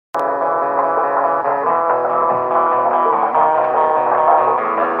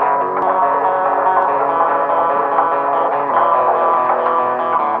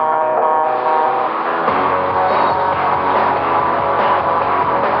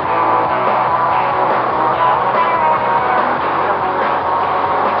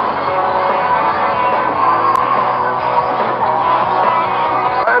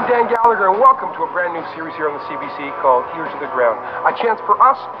and welcome to a brand new series here on the CBC called Ears to the Ground. A chance for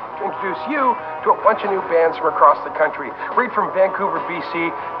us to introduce you to a bunch of new bands from across the country, right from Vancouver, BC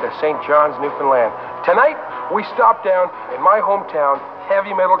to St. John's, Newfoundland. Tonight, we stop down in my hometown,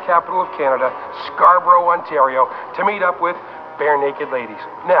 heavy metal capital of Canada, Scarborough, Ontario, to meet up with Barenaked Ladies.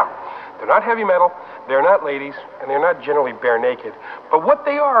 Now, they're not heavy metal, they're not ladies, and they're not generally bare naked. But what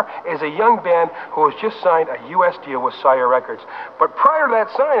they are is a young band who has just signed a U.S. deal with Sire Records. But prior to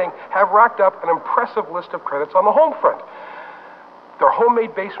that signing, have racked up an impressive list of credits on the home front. Their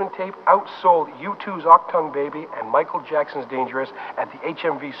homemade basement tape outsold U2's Octung Baby and Michael Jackson's Dangerous at the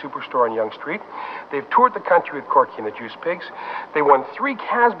HMV Superstore on Yonge Street. They've toured the country with Corky and the Juice Pigs. They won 3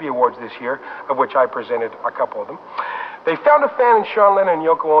 Casby Awards this year, of which I presented a couple of them. They found a fan in Sean Lennon and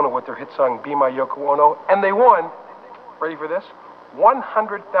Yoko Ono with their hit song Be My Yoko Ono, and they won, ready for this,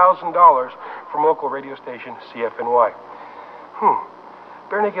 $100,000 from local radio station CFNY.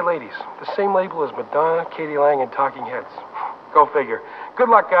 Barenaked Ladies, the same label as Madonna, Katie Lang, and Talking Heads. Go figure. Good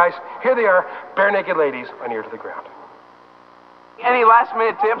luck, guys. Here they are, Barenaked Ladies on Ear to the Ground. Any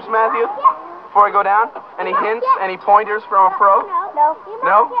last-minute tips, Matthew, before I go down? Any hints, any pointers from a pro? No.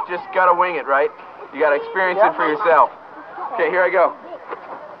 No? Just gotta wing it, right? You gotta experience it for yourself. Okay, here I go.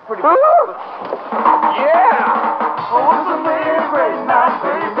 Yeah! Oh, it was a really great night,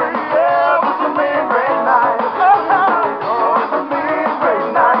 baby. Yeah, it was a really great night. Oh, it was a really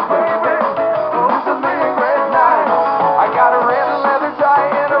great night, baby. Oh, it was a really great night. I got a red leather tie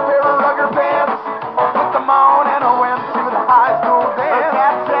and a pair of rugger pants. I put them on and I went to the high school dance. The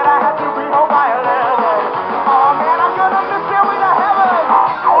cat said I had to be home by 11. Oh, man, I'm gonna miss it when I have it.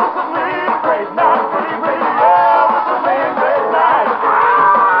 Oh, it was a really great night, baby.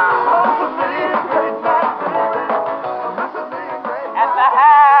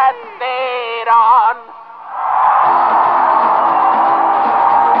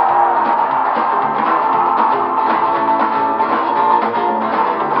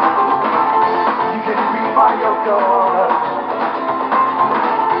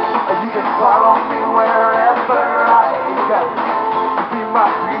 You can follow me wherever I go. Be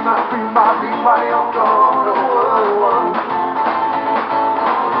my Yoko Ono.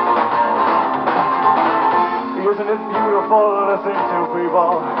 Isn't it beautiful listening to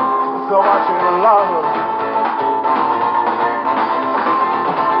people so much in love?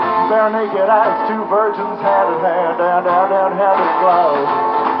 Barenaked as 2 virgins hand in hand and hand in glove.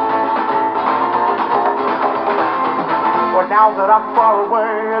 But now that I'm far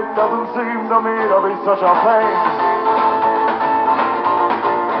away, it doesn't seem to me to be such a pain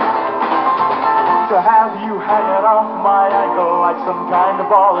to have you hanging off my ankle like some kind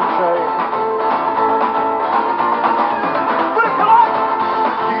of ball and chain. But if you like,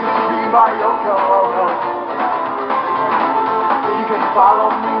 you can be my Yoko Ono. You can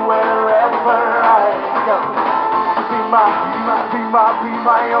follow me wherever I go. Be my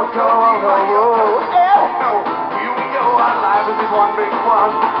Yoko Ono. Our life is just one big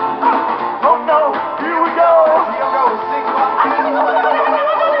one. Oh no, here we go. Sing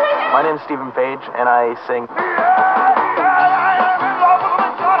My name's Stephen Page, and I sing.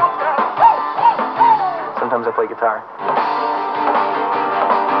 Sometimes I play guitar.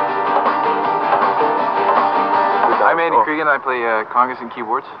 I'm Andy Cregan. I play congas and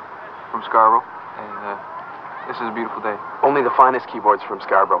keyboards from Scarborough, and this is a beautiful day. Only the finest keyboards from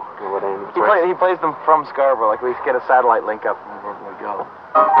Scarborough. He plays them from Scarborough, like we get a satellite link up and where we go.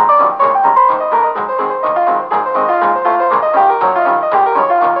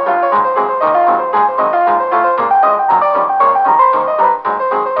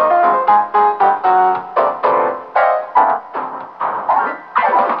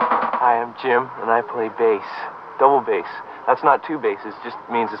 Hi, I'm Jim, and I play bass. Double bass. That's not 2 basses, just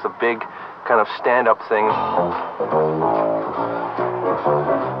means it's a big kind of stand-up thing.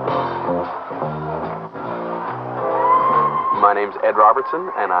 My name's Ed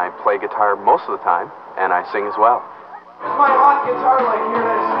Robertson, and I play guitar most of the time, and I sing as well. Here's my hot guitar lick, here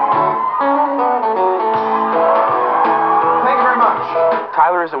it is. Thank you very much.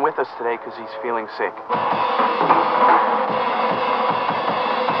 Tyler isn't with us today because he's feeling sick.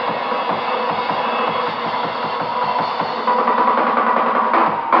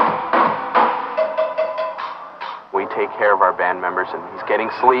 We take care of our band members, and he's getting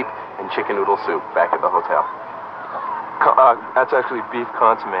sleep and chicken noodle soup back at the hotel. That's actually beef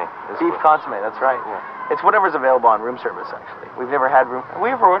consomme. Beef consomme, that's right. Yeah. It's whatever's available on room service, actually. We've never had room... Have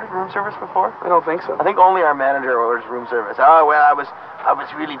we ever ordered room service before? I don't think so. I think only our manager orders room service. Oh, well, I was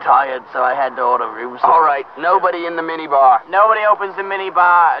really tired, so I had to order room service. All right, nobody in the minibar. Nobody opens the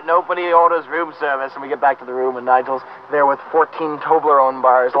minibar. Nobody orders room service. And we get back to the room, and Nigel's there with 14 Toblerone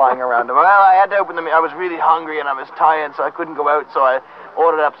bars lying around him. Well, I had to open them. I was really hungry, and I was tired, so I couldn't go out, so I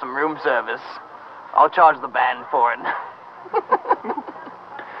ordered up some room service. I'll charge the band for it.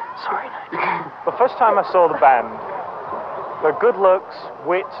 Sorry, Nigel. The first time I saw the band, their good looks,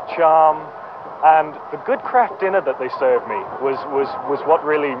 wit, charm, and the good craft dinner that they served me was what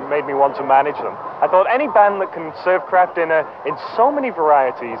really made me want to manage them. I thought any band that can serve craft dinner in so many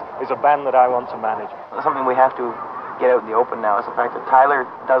varieties is a band that I want to manage. Something we have to get out in the open now is the fact that Tyler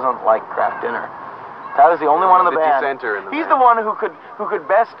doesn't like craft dinner. Tyler's the only one in the band. Dissenter in the He's band. the one who could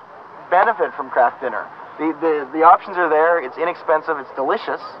best benefit from craft dinner. The options are there. It's inexpensive. It's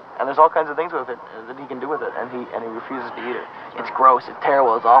delicious, and there's all kinds of things with it that he can do with it, and he refuses to eat it. It's gross. It's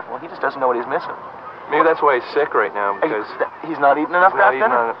terrible. It's awful. He just doesn't know what he's missing. Maybe that's why he's sick right now, because he's not eating enough craft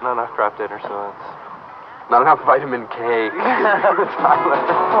dinner. Not enough craft dinner, so it's Not enough vitamin K. If I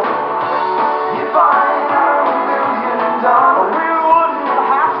had $1 million, we wouldn't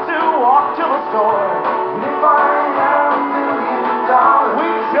have to walk to the store. If I had $1 million,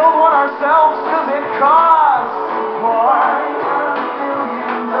 we'd build one ourselves, 'cause it costs more.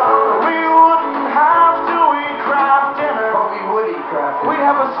 We wouldn't have to eat craft dinner, but we would eat craft dinner. We'd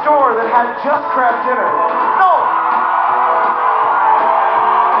have a store that had just craft dinner. No!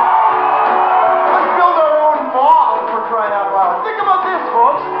 Let's build our own mall, for crying out loud. Think about this,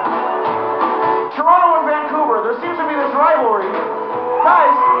 folks. Toronto and Vancouver, there seems to be this rivalry.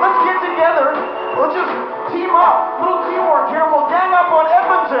 Guys, let's get together. Let's just team up. Little teamwork here, and we'll gang up on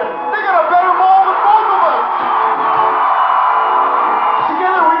Edmonton. They got a better mall than both of us.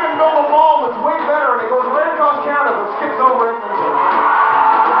 Together we can build a mall that's way better, and it goes right across Canada that skips over Edmonton.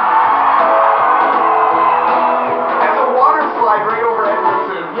 There's a water slide right over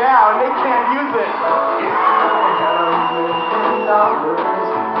Edmonton. Yeah, and they can't use it.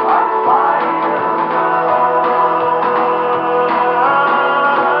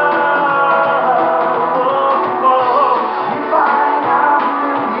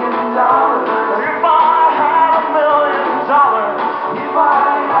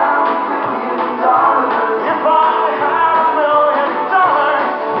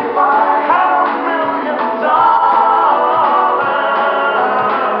 If I had $1 million,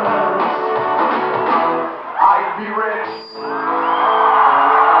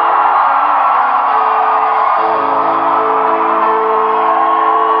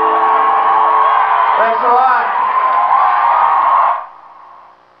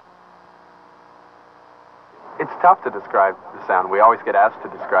 I'd buy tough to describe the sound. We always get asked to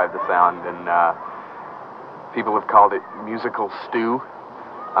describe the sound, and people have called it musical stew.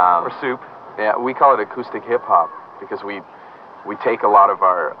 or soup. Yeah, we call it acoustic hip-hop because we take a lot of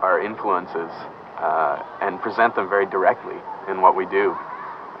our influences and present them very directly in what we do.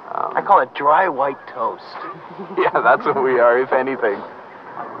 I call it dry white toast. Yeah, that's what we are, if anything.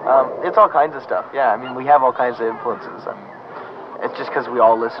 It's all kinds of stuff. Yeah, I mean, we have all kinds of influences. It's just because we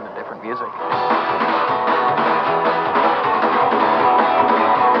all listen to different music.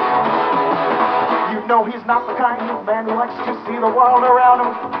 No, he's not the kind of man who likes to see the world around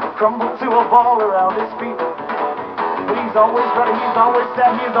him crumble to a ball around his feet. But he's always ready, he's always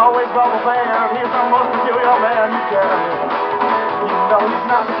set, he's always well prepared. He's the most peculiar man you can. You know he's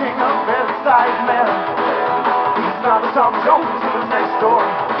not the king of bedside men. He's not the Tom Jones who's next door.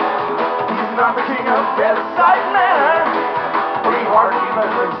 He's not the king of bedside men. He hardly even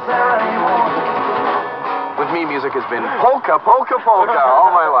lives there anymore. With me, music has been polka, polka, polka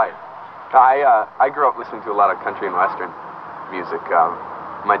all my life. I grew up listening to a lot of country and western music.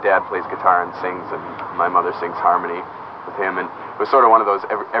 My dad plays guitar and sings, and my mother sings harmony with him. And it was sort of one of those,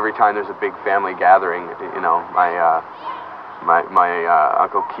 every time there's a big family gathering, you know, my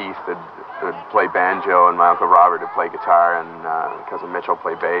Uncle Keith would play banjo, and my Uncle Robert would play guitar, and cousin Mitchell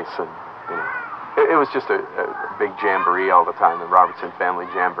play bass, and you know, it was just a big jamboree all the time, the Robertson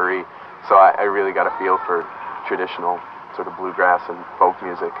family jamboree. So I really got a feel for traditional sort of bluegrass and folk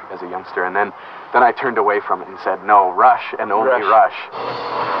music as a youngster, and then I turned away from it and said, no, Rush and only Rush.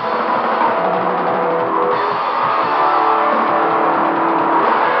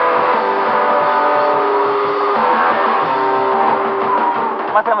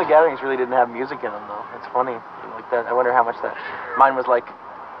 My family gatherings really didn't have music in them, though. It's funny, like that. I wonder how much that. Mine was like,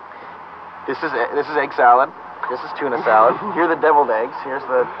 this is egg salad. This is tuna salad. Here are the deviled eggs. Here's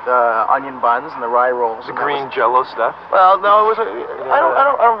the onion buns and the rye rolls. The green Jello stuff. Well, no, it was. I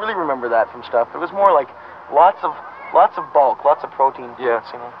don't really remember that from stuff. It was more like lots of bulk, lots of protein. Yeah.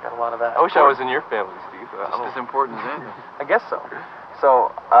 You know, got a lot of that. I wish I was in your family, Steve. Just as important as anything. I guess so.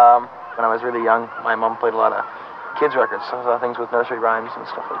 So, when I was really young, my mom played a lot of kids records, some of the things with nursery rhymes and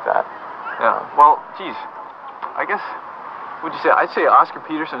stuff like that. Yeah. Well, geez, I guess. What'd you say? I'd say Oscar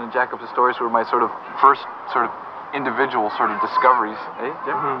Peterson and Jack Up the Stories were my first individual discoveries. Eh?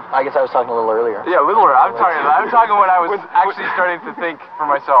 Mm-hmm. I guess I was talking a little earlier. Yeah, a little earlier. I'm talking when I was actually starting to think for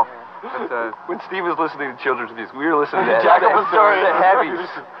myself. But, when Steve was listening to children's music, we were listening to Jack Up the Stories. the heavies.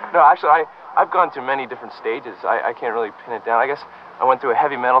 No, actually, I've gone through many different stages. I can't really pin it down. I guess I went through a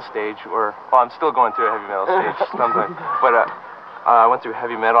heavy metal stage, I'm still going through a heavy metal stage sometimes. But I went through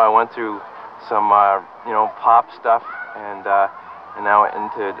heavy metal. I went through some pop stuff, and now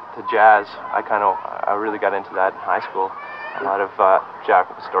into jazz. I really got into that in high school. A lot of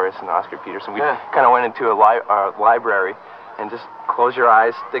Jack Up the Stories and Oscar Peterson. We kind of went into a library and just close your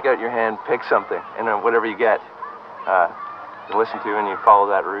eyes, stick out your hand, pick something, and then whatever you get, you listen to, and you follow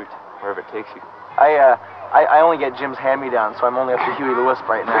that route wherever it takes you. I only get Jim's hand-me-down, so I'm only up to Huey the Wisp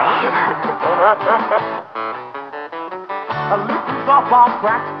right now. I listen off on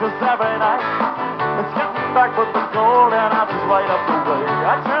practice every night. It's getting back with the gold and I just light up the way.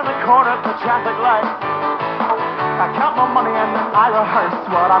 I turn the corner at the traffic light. I count my money and then I rehearse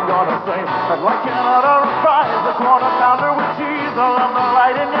what I'm gonna say. I'd like another fries, a quarter pounder with cheese. I love the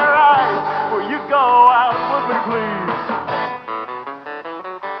light in your eyes. Will you go out with me, please?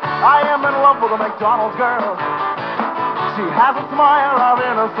 I am in love with a McDonald's girl. She has a smile of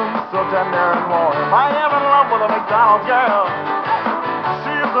innocence, so tender and warm. I am in love with a McDonald's girl.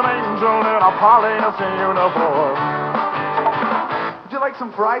 She is an angel in a polyester uniform. Would you like some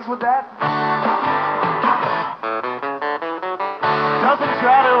fries with that? Doesn't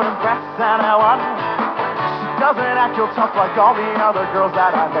try to impress anyone. She doesn't act real tough like all the other girls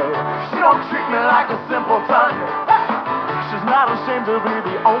that I know. She don't treat me like a simpleton. She's not ashamed to be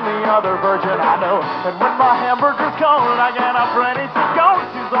the only other virgin I know. And when my hamburger's cold, I get up ready to go.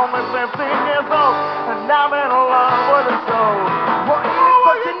 She's only 15 years old, and I'm in love with her soul. Well,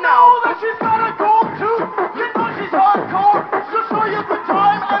 but you know that she's got a gold too. You know she's hardcore. She'll show you the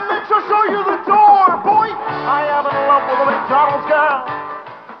time, and then she'll show you the door. Boy, I am in love with a McDonald's girl.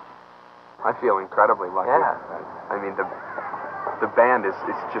 I feel incredibly lucky. Yeah. I mean, the band is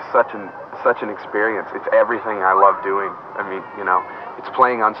just such an experience. It's everything I love doing. I mean, it's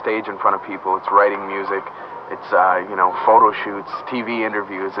playing on stage in front of people. It's writing music. It's photo shoots, TV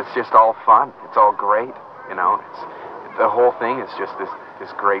interviews. It's just all fun. It's all great. It's the whole thing is just this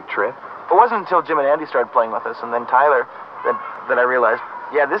great trip. It wasn't until Jim and Andy started playing with us, and then Tyler, that I realized,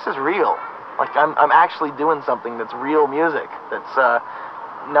 yeah, this is real. Like I'm actually doing something that's real music. That's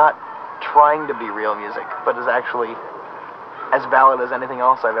not trying to be real music, but is actually as valid as anything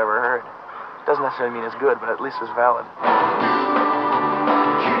else I've ever heard. Doesn't necessarily mean it's good, but at least it's valid.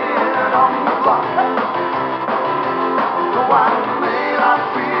 Kid on the block. The wine may not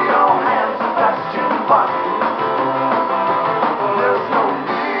be your hands, that's your butt. There's no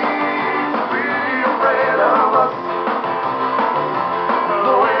need to be afraid of us.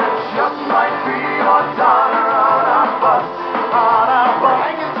 Though it just might be your daughter on our bus. On our bus.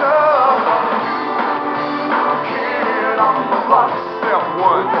 Hang it up. Kid on the block. Step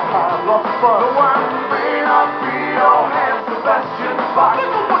one. Have lots of fun. The wine may not be your hands, Sebastian Bach.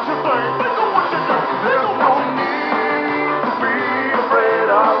 Think of what you think. Think of what you do. There's no need to be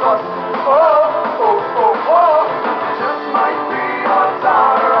afraid of us. Oh, oh, oh, oh. Just might be your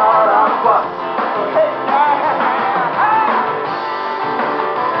daughter on our bus. Hey,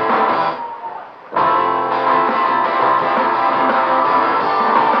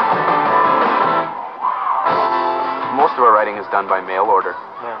 Most of our writing is done by mail order.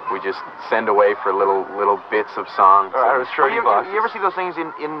 Yeah. We just send away for little bits of songs. You ever see those things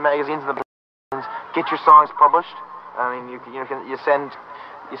in magazines and the get your songs published? I mean, you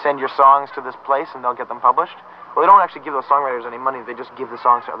send your songs to this place and they'll get them published. Well, they don't actually give those songwriters any money. They just give the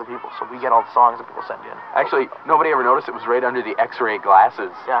songs to other people. So we get all the songs that people send in. Actually, nobody ever noticed it was right under the X-ray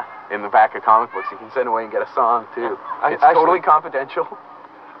glasses. Yeah. In the back of comic books. You can send away and get a song too. Yeah. It's totally confidential.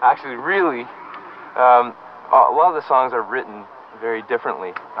 Actually, really, a lot of the songs are written very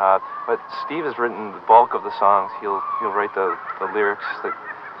differently. But Steve has written the bulk of the songs. He'll write the lyrics,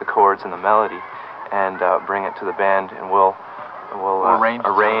 the chords, and the melody, and bring it to the band, and we'll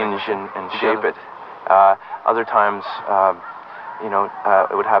arrange and shape it. Other times,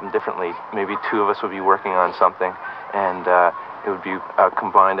 it would happen differently. Maybe two of us would be working on something, and it would be a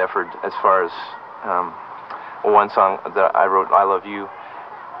combined effort as far as one song that I wrote, I Love You,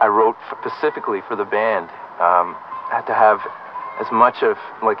 I wrote specifically for the band. I had to have as much of,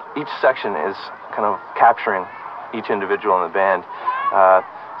 like, each section is kind of capturing each individual in the band.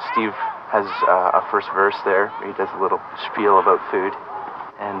 Steve has a first verse there. He does a little spiel about food.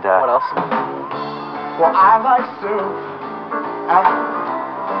 And What else? Well, I like soup,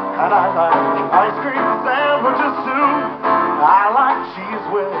 and I like ice cream sandwiches too. I like cheese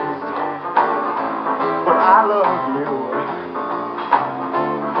whiz, but I love you.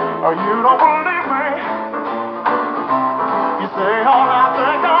 Oh, you don't believe me? You say, oh, I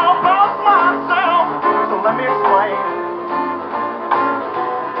think I'll bust myself. So let me explain.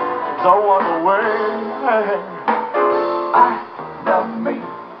 Don't want to wait. I love me.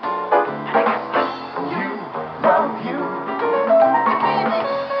 You love you.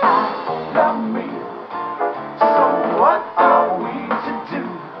 I love me. So what are we to do?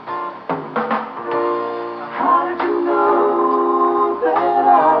 How did you know that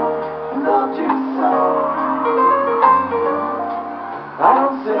I loved you so? I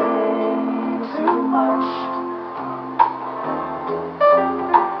don't say too much.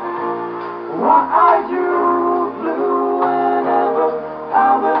 Why are you blue whenever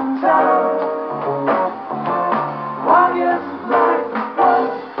I'm in town? Why guess life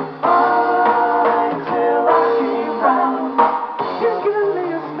was fine till I came round. He's giving me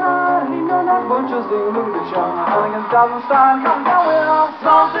a start, and he know not what just a little bit young. Elegant doesn't start, come down with us,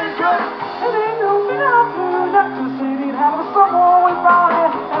 something good. And ain't no thing I've heard that to say he'd have a someone with fire.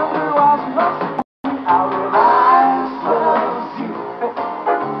 After a while, she loves me out with eyes, loves you.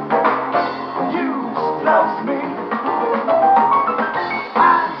 Loves me, I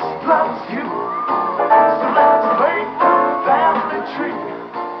loves you, so let's make a family tree.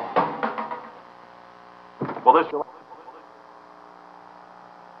 Well, this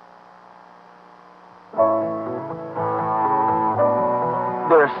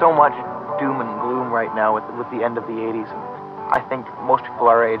There is so much doom and gloom right now with the end of the 80s. And I think most people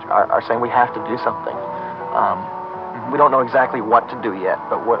our age are saying we have to do something. We don't know exactly what to do yet,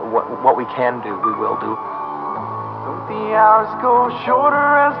 but what we can do, we will do. Don't the hours go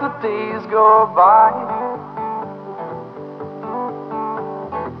shorter as the days go by?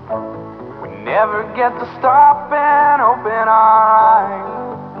 We never get to stop and open our eyes.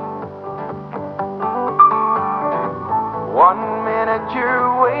 1 minute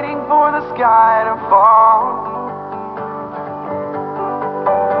you're waiting for the sky to fall,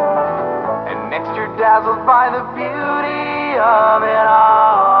 next you're dazzled by the beauty of it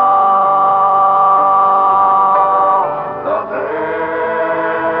all. The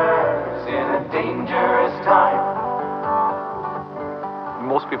earth's in a dangerous time.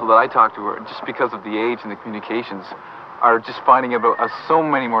 Most people that I talk to, are just because of the age and the communications, are just finding about so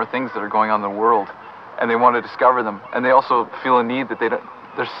many more things that are going on in the world, and they want to discover them. And they also feel a need that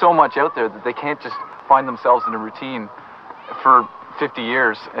there's so much out there that they can't just find themselves in a routine for 50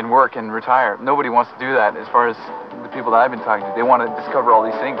 years and work and retire. Nobody wants to do that. As far as the people that I've been talking to, they want to discover all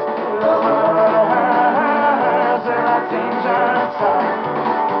these things.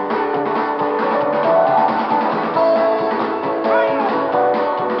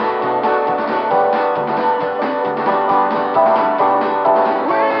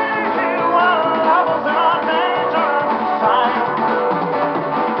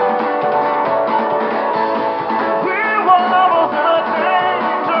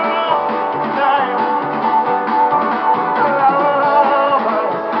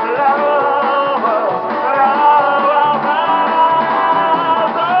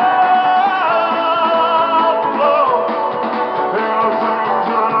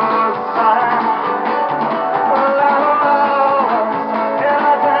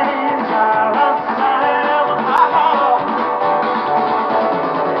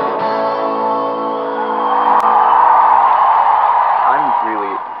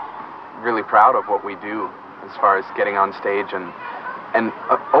 Proud of what we do as far as getting on stage and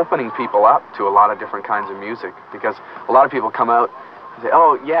opening people up to a lot of different kinds of music, because a lot of people come out and say,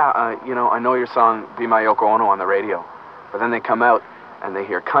 oh yeah, you know, I know your song Be My Yoko Ono on the radio, but then they come out and they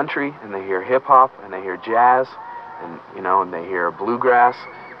hear country and they hear hip hop and they hear jazz and, you know, and they hear bluegrass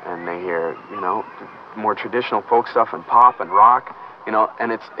and they hear, you know, more traditional folk stuff and pop and rock, you know,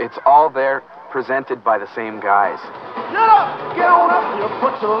 and it's all there presented by the same guys. Get up, get on up, you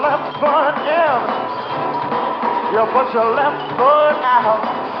put your left foot in, you put your left foot out,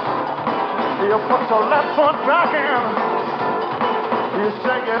 you put your left foot back in, you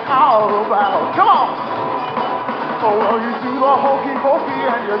shake it all about. Come on! Oh, well, you do the hokey pokey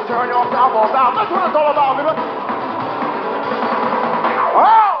and you turn your elbows out. That's what it's all about, baby.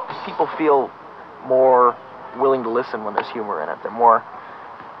 Oh! People feel more willing to listen when there's humor in it. They're a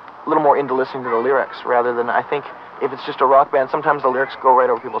little more into listening to the lyrics rather than, I think, if it's just a rock band, sometimes the lyrics go right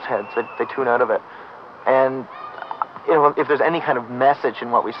over people's heads. They tune out of it. And, you know, if there's any kind of message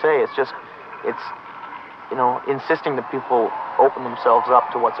in what we say, it's, you know, insisting that people open themselves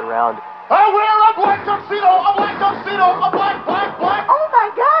up to what's around. I wear a black tuxedo, a black tuxedo, a black. Oh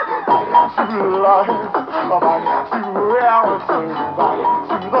my God! To life, back to reality, back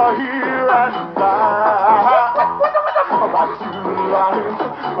to the here and now. Back to life,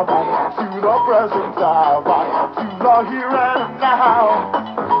 back to the present time, back to the here and now.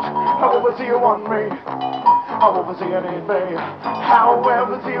 However do you want me? However do you need me?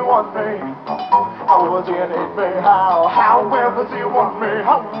 However do you want me? However do you need me? However do you want me?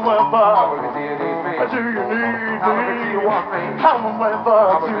 However do you need me? Do you need me? However do you want me? However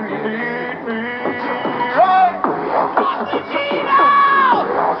do you need me? Right? Drop the needle!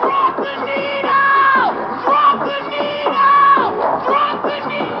 Drop the needle! Drop the needle! Drop the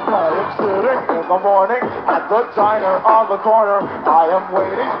needle! I am sitting in the morning at the diner on the corner. I am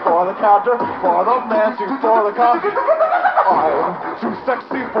waiting for the counter, for the man to pour the coffee. I'm too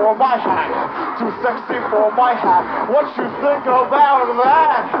sexy for my hat, too sexy for my hat. What you think about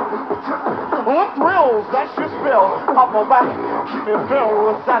that? What thrills that you spill up my back, keep me filled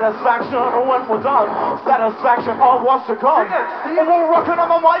with satisfaction when we're done. Satisfaction of what's to come. And we're rocking on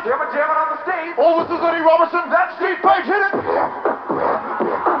the mic, jamming on the stage. Oh, this is Eddie Robertson. That's Steve Page. Hit it.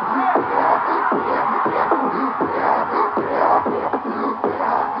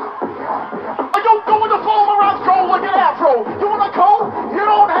 I don't go with the foam around stroll like an afro. You want a coat? You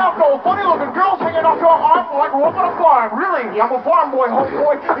don't have no funny looking girls hanging off your arm like we're up on a farm. Really? Yeah, I'm a farm boy,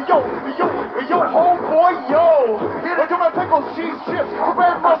 homeboy. Yo, homeboy, yo. Look at my pickles, cheese, chips,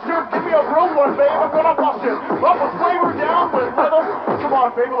 prepared mustard. Give me a real one, babe. I'm gonna bust it. Up with flavor, down with leather. Come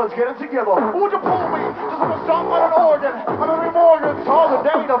on, baby, let's get it together. Who would you pull me? Just like a stomp on an organ. I'm Henry Morgan. Tall the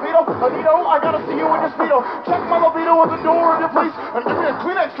day, Anito, I gotta see you in your speedo. Check my libido at the door, would you please? And give me a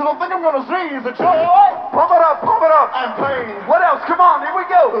Kleenex, cause I think I'm gonna sneeze. The joy. Pump it up, and pain. What else? Come on, here we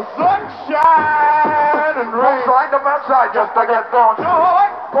go. The sunshine and rain. Outside, up outside, just to get thrown. Joy.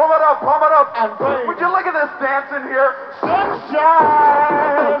 Pump it up, and pain. Would you look at this dancing here?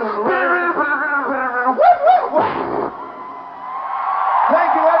 Sunshine and rain.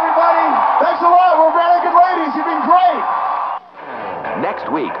 Thank you, everybody. Thanks a lot. We're Barenaked ladies. You've been great. Next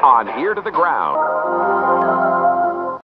week on Ear to the Ground.